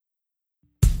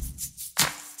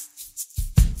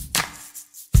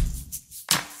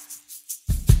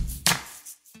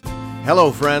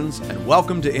Hello, friends, and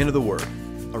welcome to Into the Word,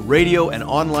 a radio and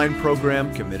online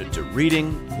program committed to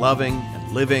reading, loving,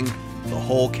 and living the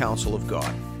whole counsel of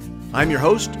God. I'm your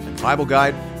host and Bible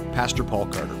guide, Pastor Paul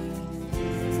Carter.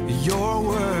 Your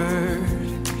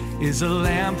word is a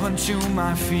lamp unto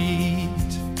my feet.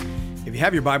 If you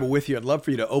have your Bible with you, I'd love for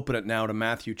you to open it now to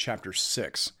Matthew chapter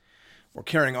 6. We're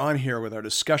carrying on here with our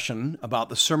discussion about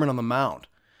the Sermon on the Mount.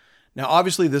 Now,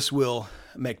 obviously, this will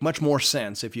make much more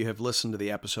sense if you have listened to the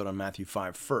episode on Matthew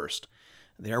 5 first.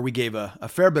 There we gave a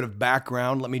fair bit of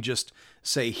background. Let me just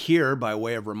say here, by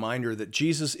way of reminder, that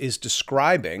Jesus is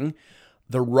describing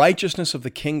the righteousness of the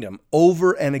kingdom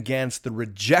over and against the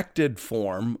rejected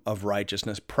form of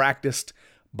righteousness practiced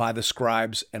by the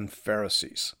scribes and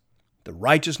Pharisees. The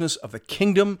righteousness of the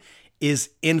kingdom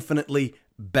is infinitely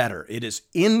better. It is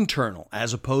internal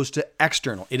as opposed to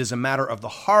external. It is a matter of the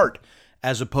heart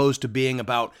as opposed to being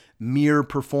about mere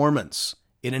performance.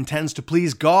 It intends to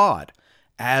please God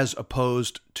as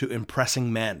opposed to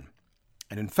impressing men.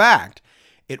 And in fact,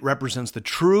 it represents the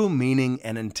true meaning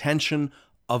and intention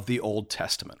of the Old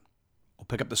Testament. We'll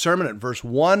pick up the sermon at verse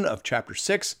 1 of chapter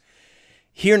 6.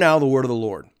 Hear now the word of the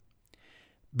Lord.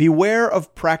 Beware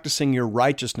of practicing your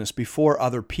righteousness before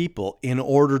other people in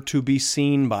order to be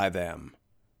seen by them,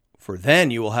 for then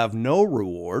you will have no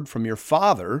reward from your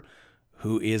Father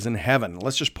who is in heaven.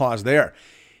 Let's just pause there.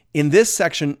 In this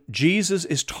section, Jesus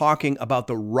is talking about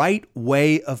the right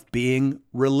way of being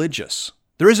religious.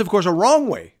 There is, of course, a wrong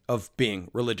way of being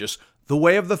religious, the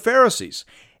way of the Pharisees.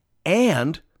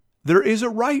 And there is a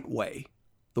right way,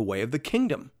 the way of the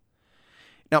kingdom.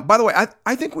 Now, by the way,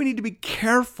 I think we need to be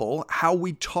careful how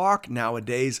we talk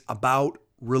nowadays about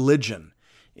religion.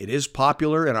 It is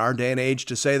popular in our day and age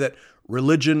to say that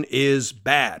religion is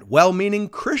bad. Well-meaning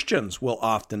Christians will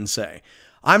often say,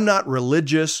 I'm not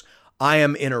religious, I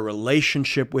am in a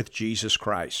relationship with Jesus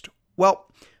Christ.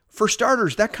 Well, for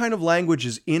starters, that kind of language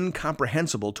is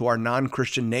incomprehensible to our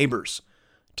non-Christian neighbors.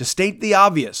 To state the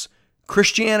obvious,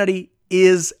 Christianity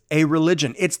is a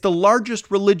religion. It's the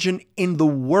largest religion in the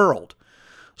world.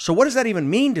 So what does that even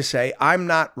mean to say, I'm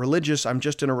not religious, I'm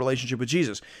just in a relationship with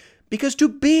Jesus? Because to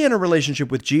be in a relationship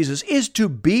with Jesus is to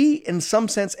be, in some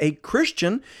sense, a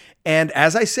Christian. And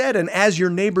as I said, and as your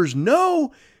neighbors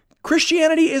know,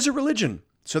 Christianity is a religion.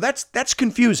 So that's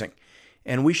confusing.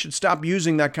 And we should stop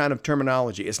using that kind of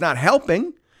terminology. It's not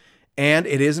helping, and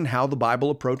it isn't how the Bible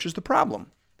approaches the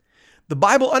problem. The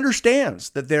Bible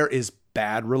understands that there is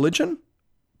bad religion,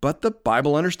 but the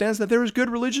Bible understands that there is good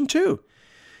religion too.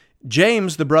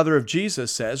 James, the brother of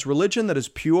Jesus, says, religion that is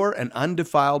pure and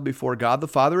undefiled before God the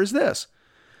Father is this,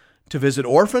 to visit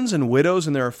orphans and widows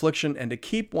in their affliction and to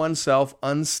keep oneself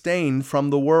unstained from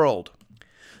the world.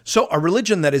 So a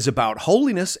religion that is about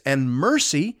holiness and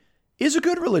mercy is a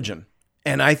good religion.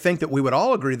 And I think that we would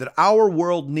all agree that our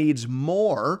world needs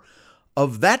more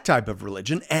of that type of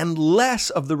religion and less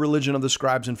of the religion of the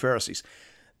scribes and Pharisees.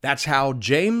 That's how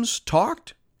James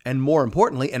talked, and more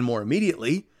importantly and more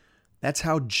immediately, that's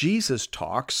how Jesus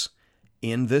talks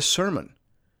in this sermon.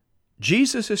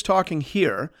 Jesus is talking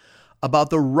here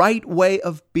about the right way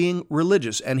of being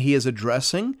religious, and he is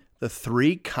addressing the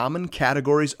three common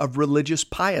categories of religious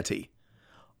piety: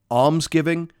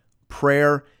 almsgiving,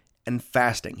 prayer, and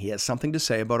fasting. He has something to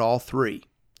say about all three.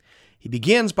 He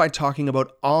begins by talking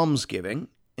about almsgiving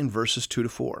in verses 2 to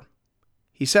 4.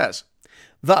 He says,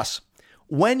 "Thus,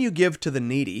 when you give to the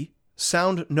needy,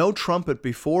 sound no trumpet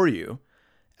before you,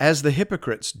 as the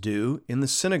hypocrites do in the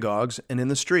synagogues and in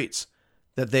the streets,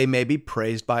 that they may be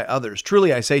praised by others.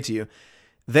 Truly I say to you,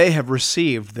 they have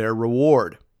received their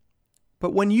reward.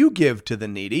 But when you give to the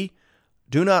needy,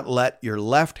 do not let your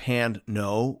left hand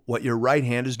know what your right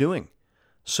hand is doing,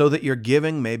 so that your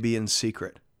giving may be in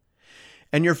secret.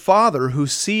 And your Father who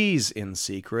sees in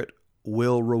secret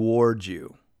will reward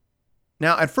you."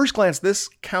 Now, at first glance, this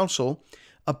counsel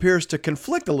appears to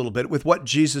conflict a little bit with what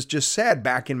Jesus just said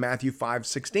back in Matthew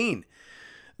 5:16.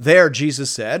 There,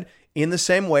 Jesus said, "In the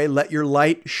same way, let your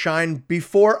light shine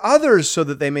before others so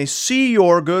that they may see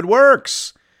your good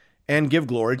works and give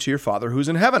glory to your Father who's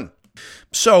in heaven."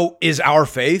 So, is our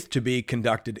faith to be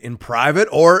conducted in private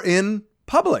or in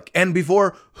public? And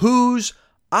before whose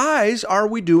eyes are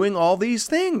we doing all these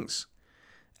things?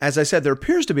 As I said, there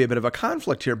appears to be a bit of a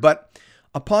conflict here, but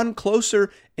upon closer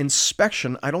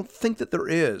inspection, I don't think that there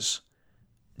is.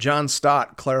 John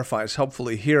Stott clarifies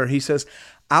helpfully here. He says,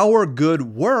 our good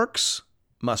works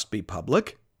must be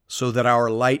public so that our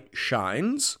light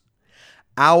shines.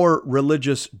 Our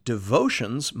religious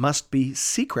devotions must be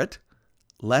secret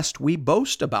lest we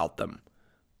boast about them.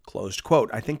 Closed quote.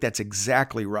 I think that's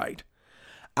exactly right.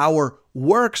 Our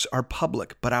works are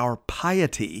public, but our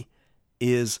piety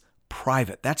is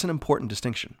private. That's an important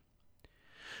distinction.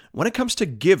 When it comes to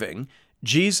giving,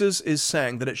 Jesus is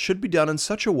saying that it should be done in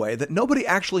such a way that nobody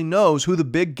actually knows who the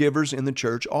big givers in the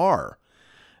church are.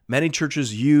 Many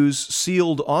churches use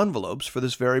sealed envelopes for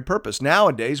this very purpose.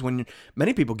 Nowadays, when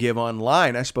many people give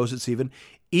online, I suppose it's even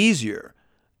easier.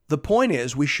 The point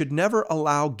is, we should never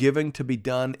allow giving to be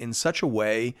done in such a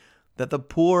way that the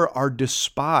poor are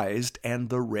despised and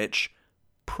the rich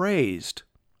praised.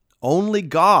 Only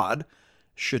God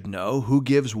should know who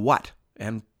gives what,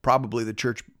 and probably the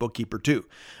church bookkeeper too.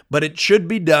 But it should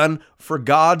be done for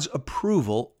God's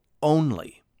approval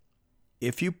only.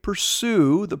 If you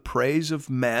pursue the praise of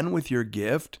men with your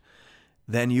gift,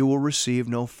 then you will receive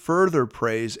no further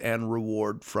praise and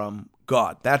reward from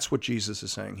God. That's what Jesus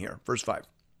is saying here. Verse 5.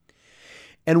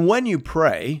 And when you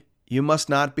pray, you must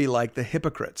not be like the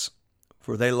hypocrites,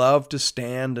 for they love to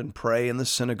stand and pray in the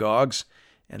synagogues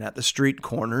and at the street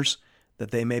corners, that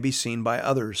they may be seen by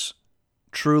others.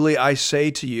 Truly I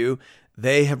say to you,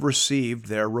 they have received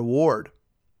their reward.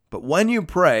 But when you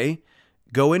pray,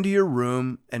 go into your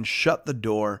room and shut the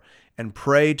door and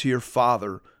pray to your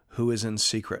Father who is in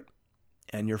secret.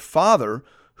 And your Father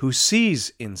who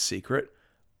sees in secret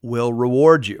will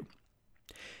reward you.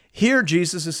 Here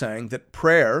Jesus is saying that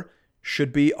prayer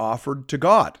should be offered to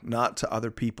God, not to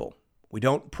other people. We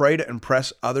don't pray to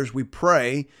impress others. We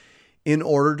pray in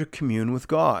order to commune with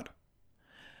God.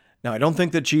 Now, I don't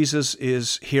think that Jesus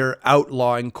is here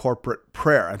outlawing corporate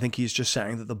prayer. I think he's just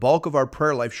saying that the bulk of our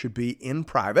prayer life should be in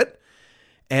private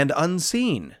and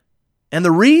unseen. And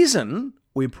the reason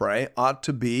we pray ought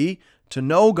to be to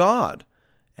know God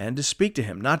and to speak to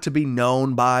him, not to be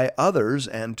known by others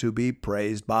and to be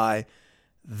praised by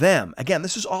them. Again,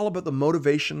 this is all about the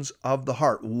motivations of the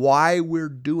heart, why we're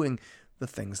doing the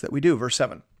things that we do. Verse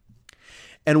 7.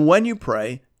 And when you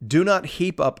pray, do not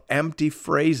heap up empty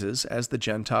phrases as the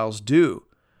Gentiles do,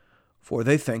 for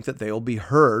they think that they will be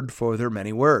heard for their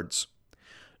many words.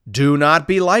 Do not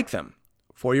be like them,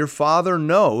 for your Father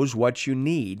knows what you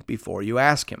need before you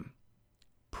ask him.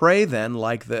 Pray then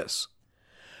like this: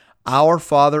 Our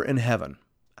Father in heaven,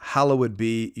 hallowed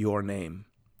be your name.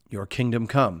 Your kingdom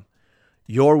come.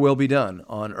 Your will be done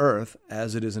on earth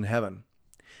as it is in heaven.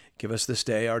 Give us this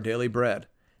day our daily bread,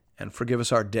 and forgive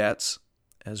us our debts,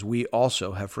 as we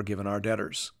also have forgiven our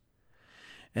debtors.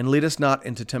 And lead us not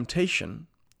into temptation,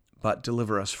 but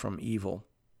deliver us from evil.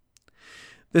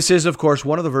 This is, of course,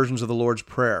 one of the versions of the Lord's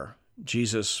Prayer.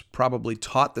 Jesus probably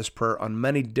taught this prayer on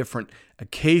many different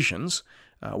occasions.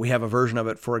 We have a version of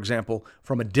it, for example,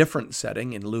 from a different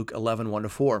setting in Luke 11,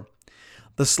 1-4.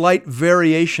 The slight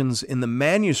variations in the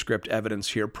manuscript evidence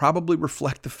here probably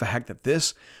reflect the fact that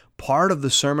this part of the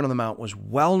Sermon on the Mount was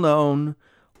well known,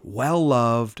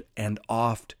 well-loved, and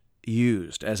oft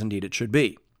used, as indeed it should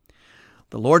be.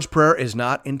 The Lord's Prayer is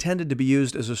not intended to be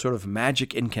used as a sort of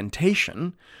magic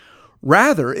incantation.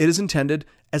 Rather, it is intended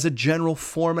as a general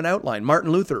form and outline.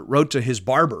 Martin Luther wrote to his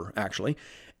barber, actually,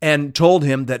 and told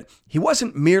him that he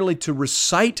wasn't merely to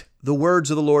recite the words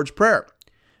of the Lord's Prayer.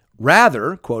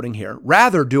 Rather, quoting here,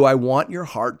 rather do I want your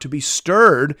heart to be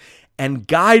stirred and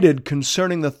guided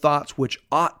concerning the thoughts which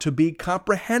ought to be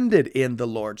comprehended in the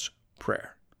Lord's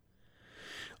Prayer.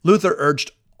 Luther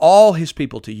urged all his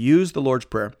people to use the Lord's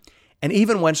Prayer and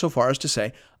even went so far as to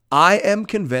say, I am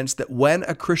convinced that when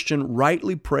a Christian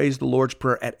rightly prays the Lord's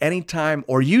Prayer at any time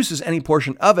or uses any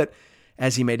portion of it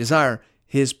as he may desire,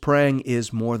 his praying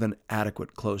is more than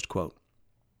adequate, closed quote.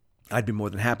 I'd be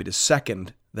more than happy to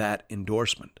second that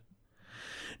endorsement.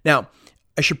 Now,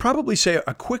 I should probably say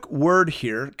a quick word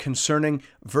here concerning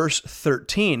verse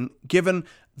 13, given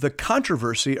the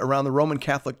controversy around the Roman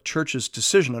Catholic Church's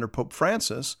decision under Pope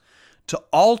Francis to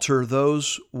alter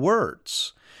those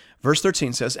words. Verse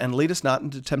 13 says, and lead us not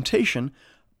into temptation,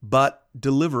 but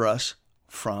deliver us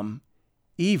from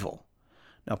evil.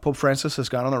 Now, Pope Francis has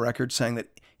gone on the record saying that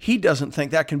he doesn't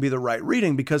think that can be the right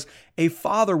reading because a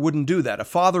father wouldn't do that. A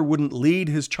father wouldn't lead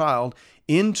his child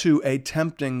into a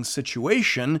tempting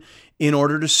situation in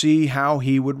order to see how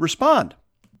he would respond.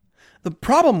 The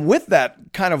problem with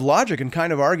that kind of logic and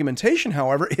kind of argumentation,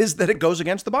 however, is that it goes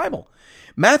against the Bible.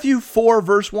 Matthew 4,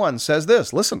 verse 1 says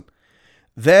this, listen,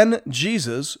 then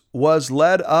Jesus was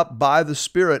led up by the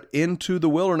Spirit into the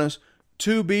wilderness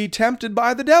to be tempted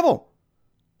by the devil.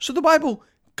 So the Bible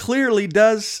clearly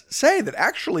does say that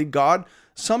actually God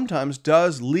sometimes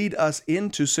does lead us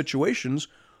into situations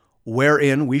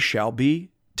wherein we shall be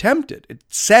tempted. It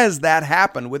says that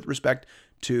happened with respect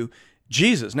to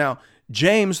Jesus. Now,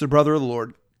 James, the brother of the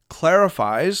Lord,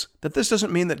 clarifies that this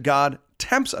doesn't mean that God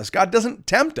tempts us. God doesn't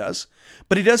tempt us,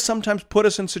 but he does sometimes put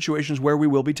us in situations where we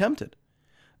will be tempted.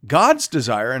 God's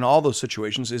desire in all those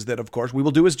situations is that, of course, we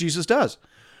will do as Jesus does.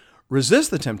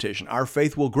 resist the temptation, our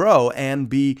faith will grow and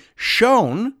be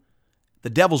shown.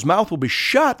 The devil's mouth will be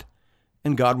shut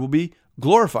and God will be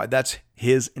glorified. That's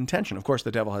his intention. Of course,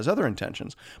 the devil has other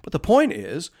intentions. But the point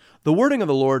is, the wording of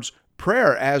the Lord's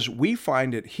Prayer, as we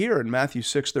find it here in Matthew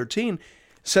 6:13,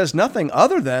 says nothing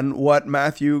other than what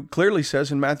Matthew clearly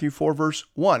says in Matthew 4, verse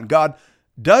 1. God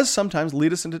does sometimes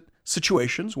lead us into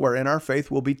situations wherein our faith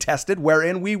will be tested,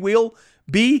 wherein we will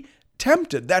be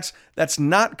tempted. That's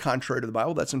not contrary to the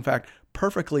Bible. That's in fact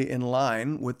perfectly in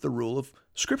line with the rule of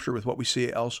Scripture, with what we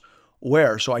see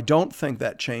elsewhere. So I don't think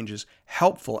that change is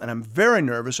helpful. And I'm very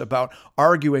nervous about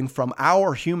arguing from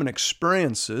our human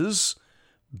experiences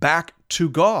back to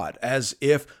God, as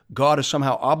if God is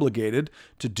somehow obligated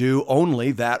to do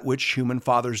only that which human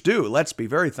fathers do. Let's be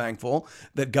very thankful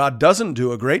that God doesn't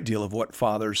do a great deal of what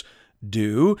fathers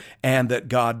do, and that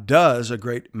God does a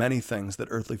great many things that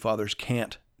earthly fathers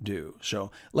can't do.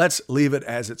 So let's leave it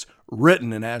as it's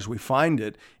written and as we find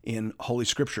it in Holy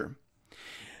Scripture.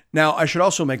 Now, I should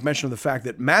also make mention of the fact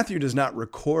that Matthew does not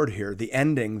record here the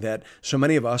ending that so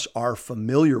many of us are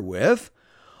familiar with,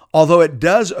 although it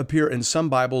does appear in some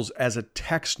Bibles as a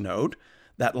text note,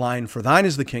 that line, "For thine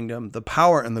is the kingdom, the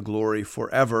power, and the glory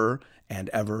forever and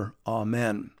ever.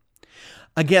 Amen."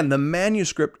 Again, the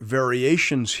manuscript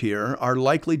variations here are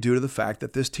likely due to the fact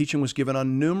that this teaching was given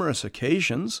on numerous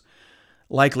occasions,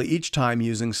 likely each time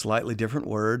using slightly different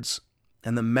words,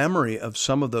 and the memory of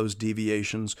some of those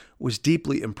deviations was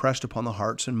deeply impressed upon the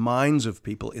hearts and minds of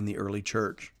people in the early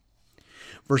church.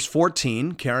 Verse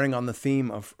 14, carrying on the theme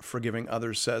of forgiving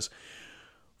others, says,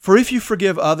 "For if you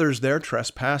forgive others their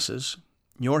trespasses,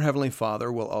 your heavenly Father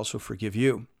will also forgive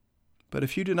you. But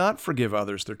if you do not forgive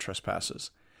others their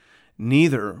trespasses,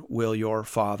 neither will your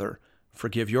Father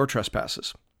forgive your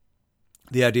trespasses."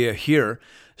 The idea here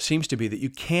seems to be that you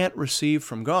can't receive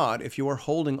from God if you are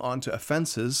holding on to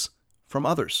offenses from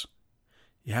others.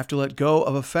 You have to let go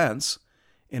of offense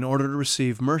in order to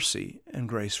receive mercy and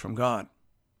grace from God.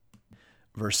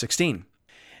 Verse 16,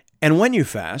 "And when you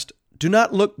fast, do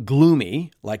not look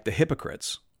gloomy like the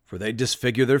hypocrites, for they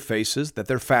disfigure their faces that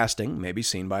their fasting may be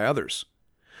seen by others.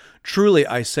 Truly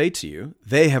I say to you,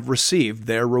 they have received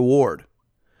their reward.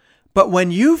 But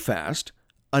when you fast,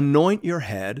 anoint your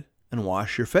head and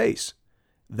wash your face,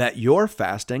 that your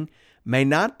fasting may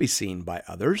not be seen by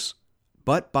others,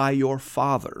 but by your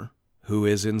Father who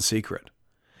is in secret.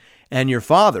 And your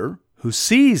Father who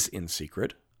sees in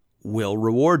secret will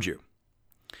reward you."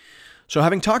 So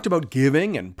having talked about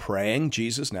giving and praying,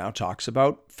 Jesus now talks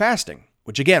about fasting,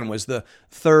 which again was the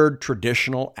third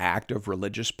traditional act of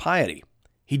religious piety.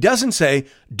 He doesn't say,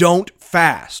 don't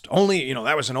fast. Only,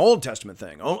 that was an Old Testament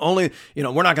thing. Only,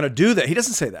 we're not going to do that. He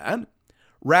doesn't say that.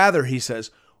 Rather, he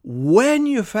says, when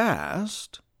you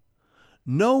fast,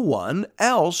 no one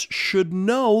else should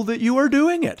know that you are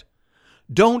doing it.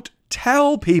 Don't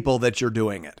tell people that you're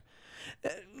doing it.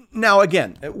 Now,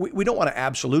 again, we don't want to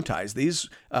absolutize these.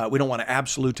 We don't want to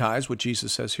absolutize what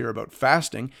Jesus says here about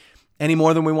fasting any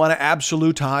more than we want to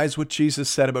absolutize what Jesus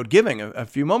said about giving a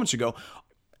few moments ago.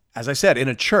 As I said, in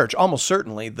a church, almost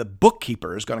certainly the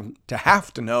bookkeeper is going to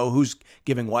have to know who's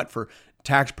giving what for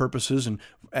tax purposes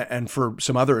and for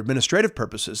some other administrative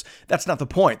purposes. That's not the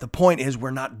point. The point is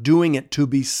we're not doing it to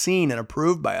be seen and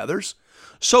approved by others.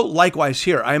 So likewise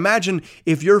here, I imagine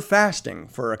if you're fasting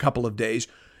for a couple of days,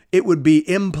 it would be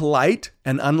impolite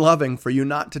and unloving for you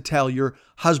not to tell your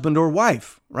husband or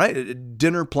wife, right?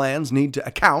 Dinner plans need to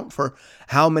account for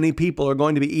how many people are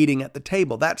going to be eating at the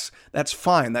table. That's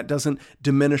fine. That doesn't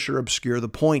diminish or obscure the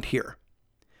point here.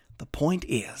 The point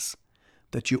is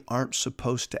that you aren't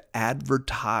supposed to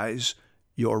advertise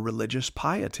your religious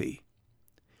piety.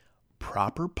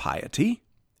 Proper piety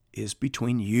is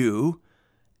between you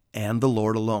and the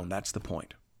Lord alone. That's the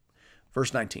point.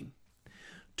 Verse 19.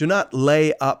 "Do not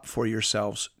lay up for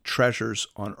yourselves treasures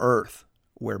on earth,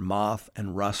 where moth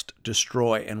and rust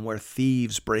destroy and where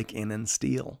thieves break in and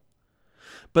steal.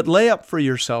 But lay up for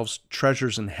yourselves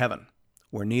treasures in heaven,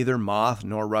 where neither moth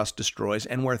nor rust destroys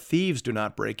and where thieves do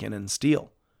not break in and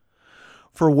steal.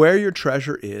 For where your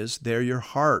treasure is, there your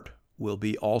heart will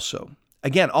be also."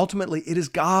 Again, ultimately, it is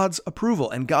God's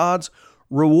approval and God's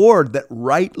reward that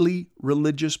rightly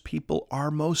religious people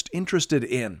are most interested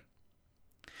in.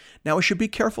 Now, we should be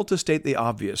careful to state the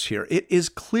obvious here. It is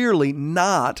clearly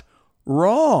not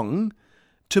wrong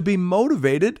to be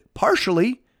motivated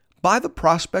partially by the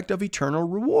prospect of eternal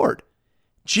reward.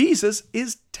 Jesus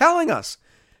is telling us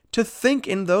to think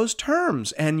in those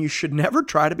terms, and you should never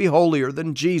try to be holier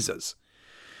than Jesus.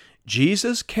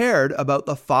 Jesus cared about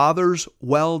the Father's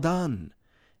well done,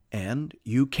 and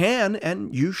you can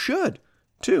and you should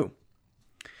too.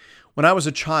 When I was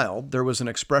a child, there was an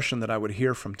expression that I would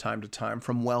hear from time to time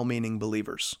from well-meaning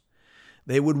believers.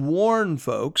 They would warn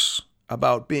folks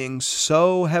about being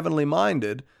so heavenly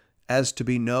minded as to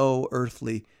be no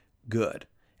earthly good.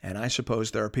 And I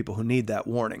suppose there are people who need that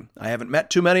warning. I haven't met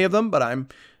too many of them, but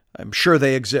I'm sure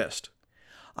they exist.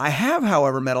 I have,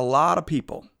 however, met a lot of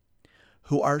people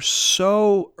who are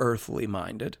so earthly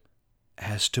minded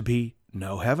as to be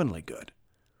no heavenly good.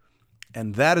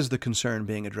 And that is the concern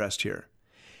being addressed here.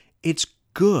 It's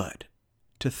good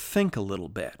to think a little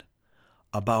bit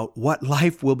about what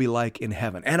life will be like in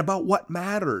heaven and about what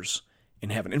matters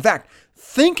in heaven. In fact,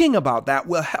 thinking about that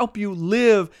will help you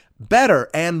live better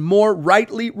and more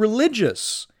rightly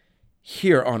religious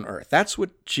here on earth. That's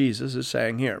what Jesus is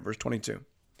saying here, verse 22.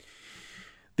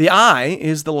 The eye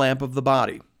is the lamp of the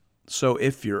body. So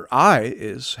if your eye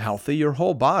is healthy, your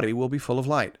whole body will be full of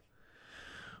light.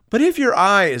 But if your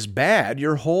eye is bad,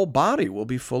 your whole body will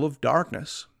be full of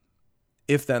darkness.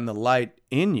 If then the light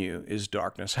in you is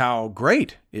darkness, how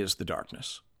great is the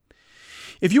darkness?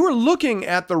 If you are looking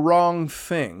at the wrong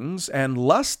things and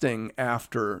lusting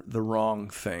after the wrong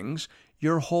things,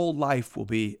 your whole life will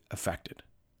be affected.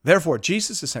 Therefore,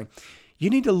 Jesus is saying, you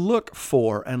need to look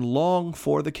for and long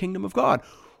for the kingdom of God.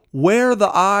 Where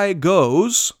the eye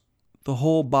goes, the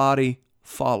whole body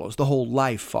follows. The whole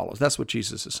life follows. That's what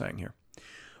Jesus is saying here.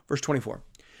 Verse 24.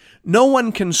 No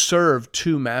one can serve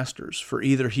two masters, for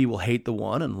either he will hate the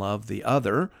one and love the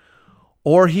other,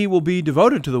 or he will be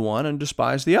devoted to the one and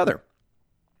despise the other.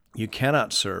 You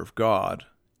cannot serve God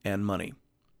and money.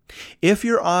 If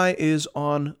your eye is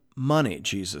on money,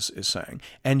 Jesus is saying,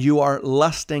 and you are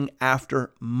lusting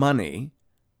after money,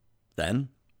 then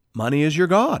money is your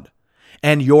God,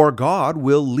 and your God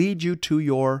will lead you to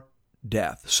your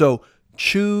death. So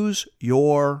choose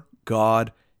your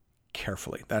God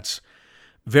carefully. That's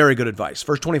very good advice.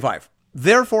 Verse 25,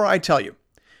 therefore I tell you,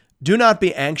 do not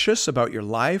be anxious about your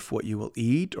life, what you will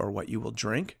eat or what you will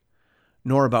drink,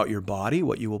 nor about your body,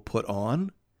 what you will put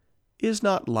on. Is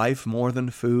not life more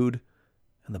than food,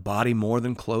 and the body more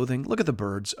than clothing? Look at the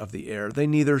birds of the air. They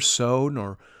neither sow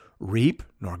nor reap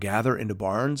nor gather into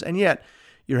barns, and yet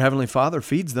your heavenly Father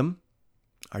feeds them.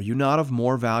 Are you not of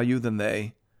more value than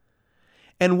they?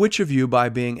 And which of you, by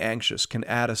being anxious, can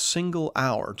add a single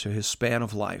hour to his span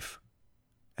of life?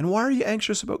 And why are you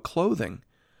anxious about clothing?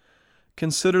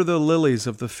 Consider the lilies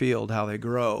of the field, how they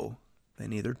grow. They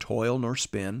neither toil nor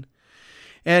spin.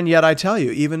 And yet I tell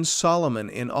you, even Solomon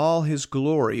in all his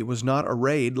glory was not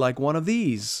arrayed like one of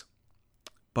these.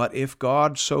 But if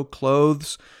God so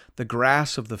clothes the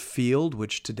grass of the field,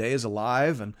 which today is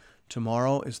alive and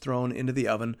tomorrow is thrown into the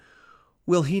oven,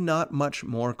 will he not much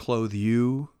more clothe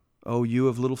you, O you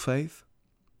of little faith?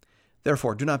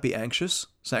 Therefore, do not be anxious,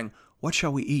 saying, what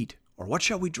shall we eat? Or what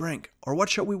shall we drink? Or what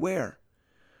shall we wear?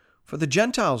 For the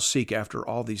Gentiles seek after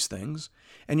all these things,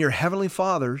 and your heavenly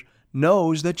Father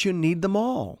knows that you need them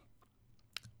all.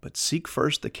 But seek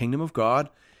first the kingdom of God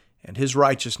and his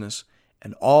righteousness,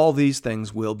 and all these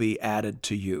things will be added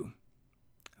to you.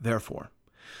 Therefore,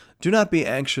 do not be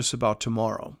anxious about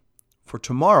tomorrow, for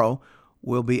tomorrow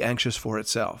will be anxious for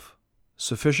itself.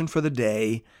 Sufficient for the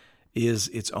day is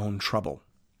its own trouble.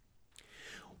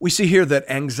 We see here that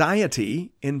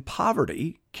anxiety in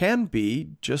poverty can be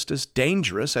just as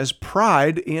dangerous as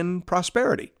pride in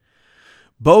prosperity.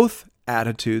 Both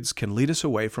attitudes can lead us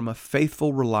away from a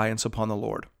faithful reliance upon the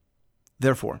Lord.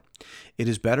 Therefore, it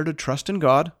is better to trust in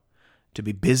God, to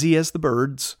be busy as the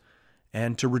birds,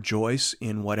 and to rejoice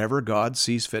in whatever God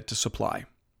sees fit to supply.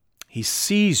 He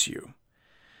sees you,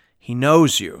 he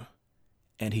knows you,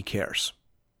 and he cares.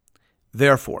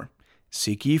 Therefore,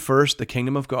 seek ye first the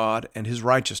kingdom of God and his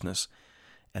righteousness,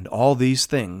 and all these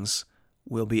things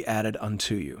will be added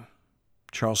unto you.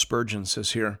 Charles Spurgeon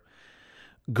says here,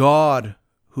 God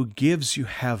who gives you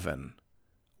heaven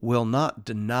will not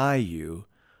deny you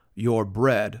your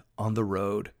bread on the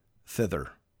road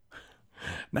thither.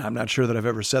 Now, I'm not sure that I've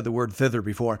ever said the word thither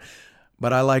before,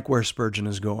 but I like where Spurgeon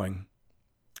is going.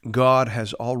 God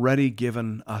has already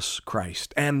given us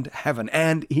Christ and heaven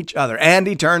and each other and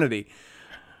eternity.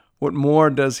 What more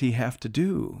does he have to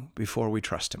do before we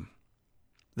trust him?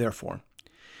 Therefore,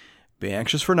 be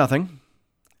anxious for nothing.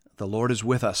 The Lord is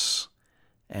with us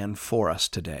and for us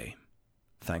today.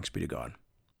 Thanks be to God.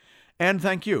 And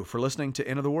thank you for listening to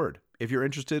Into the Word. If you're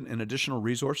interested in additional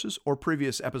resources or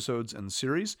previous episodes and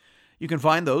series, you can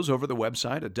find those over the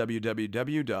website at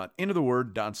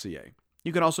www.intotheword.ca.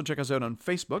 You can also check us out on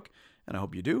Facebook, and I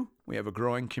hope you do. We have a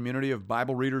growing community of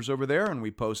Bible readers over there, and we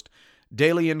post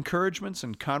daily encouragements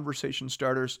and conversation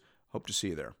starters. Hope to see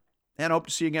you there. And hope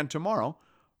to see you again tomorrow,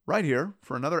 right here,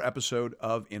 for another episode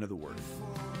of Into the Word.